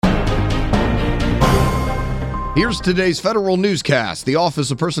Here's today's federal newscast. The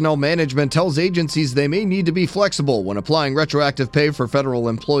Office of Personnel Management tells agencies they may need to be flexible when applying retroactive pay for federal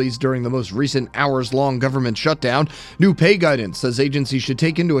employees during the most recent hours-long government shutdown. New pay guidance says agencies should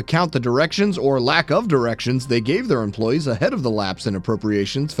take into account the directions or lack of directions they gave their employees ahead of the lapse in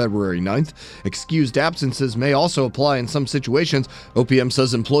appropriations February 9th. Excused absences may also apply in some situations. OPM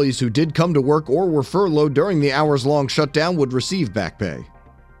says employees who did come to work or were furloughed during the hours-long shutdown would receive back pay.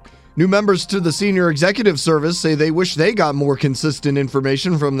 New members to the Senior Executive Service say they wish they got more consistent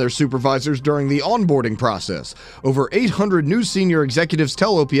information from their supervisors during the onboarding process. Over 800 new senior executives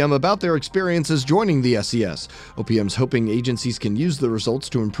tell OPM about their experiences joining the SES. OPM's hoping agencies can use the results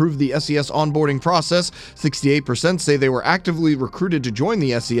to improve the SES onboarding process. 68% say they were actively recruited to join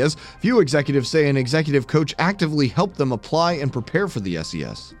the SES. Few executives say an executive coach actively helped them apply and prepare for the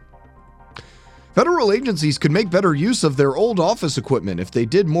SES. Federal agencies could make better use of their old office equipment if they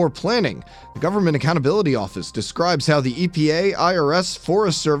did more planning. The Government Accountability Office describes how the EPA, IRS,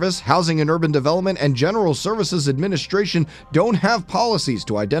 Forest Service, Housing and Urban Development, and General Services Administration don't have policies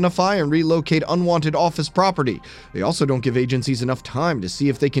to identify and relocate unwanted office property. They also don't give agencies enough time to see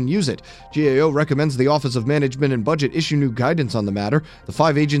if they can use it. GAO recommends the Office of Management and Budget issue new guidance on the matter. The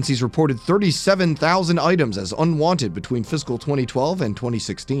 5 agencies reported 37,000 items as unwanted between fiscal 2012 and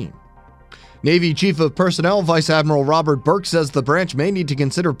 2016. Navy Chief of Personnel Vice Admiral Robert Burke says the branch may need to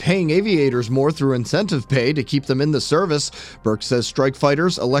consider paying aviators more through incentive pay to keep them in the service. Burke says strike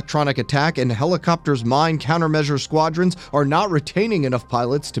fighters, electronic attack, and helicopters mine countermeasure squadrons are not retaining enough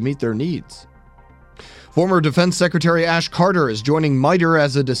pilots to meet their needs. Former Defense Secretary Ash Carter is joining MITRE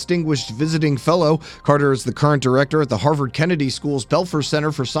as a distinguished visiting fellow. Carter is the current director at the Harvard Kennedy School's Belfer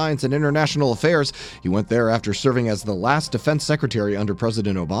Center for Science and International Affairs. He went there after serving as the last defense secretary under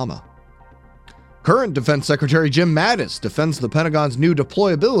President Obama. Current Defense Secretary Jim Mattis defends the Pentagon's new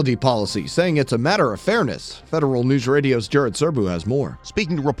deployability policy, saying it's a matter of fairness. Federal News Radio's Jared Serbu has more.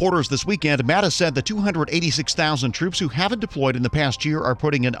 Speaking to reporters this weekend, Mattis said the 286,000 troops who haven't deployed in the past year are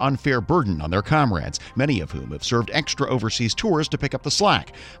putting an unfair burden on their comrades, many of whom have served extra overseas tours to pick up the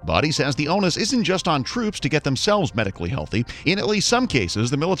slack. But he says the onus isn't just on troops to get themselves medically healthy. In at least some cases,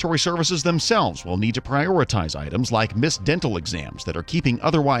 the military services themselves will need to prioritize items like missed dental exams that are keeping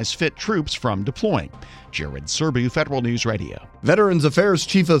otherwise fit troops from deploying. Jared Serbu, Federal News Radio. Veterans Affairs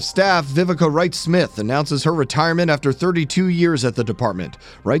Chief of Staff Vivica Wright-Smith announces her retirement after 32 years at the department.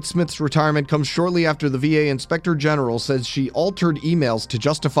 Wright-Smith's retirement comes shortly after the VA Inspector General says she altered emails to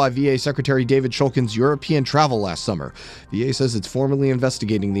justify VA Secretary David Shulkin's European travel last summer. VA says it's formally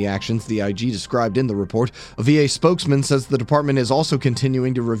investigating the actions the IG described in the report. A VA spokesman says the department is also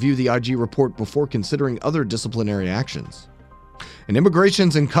continuing to review the IG report before considering other disciplinary actions. And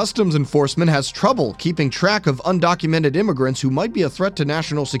Immigrations and Customs Enforcement has trouble keeping track of undocumented immigrants who might be a threat to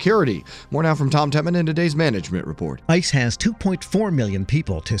national security. More now from Tom Temin in today's Management Report. ICE has 2.4 million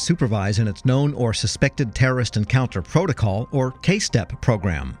people to supervise in its Known or Suspected Terrorist Encounter Protocol, or KSTEP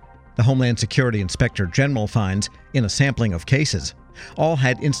program. The Homeland Security Inspector General finds, in a sampling of cases, all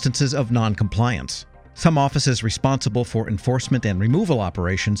had instances of non-compliance. Some offices responsible for enforcement and removal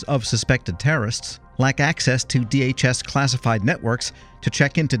operations of suspected terrorists lack access to DHS classified networks to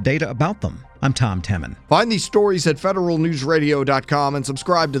check into data about them. I'm Tom Temin. Find these stories at federalnewsradio.com and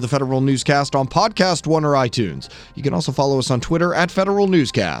subscribe to the Federal Newscast on Podcast One or iTunes. You can also follow us on Twitter at Federal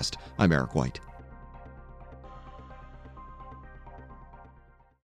Newscast. I'm Eric White.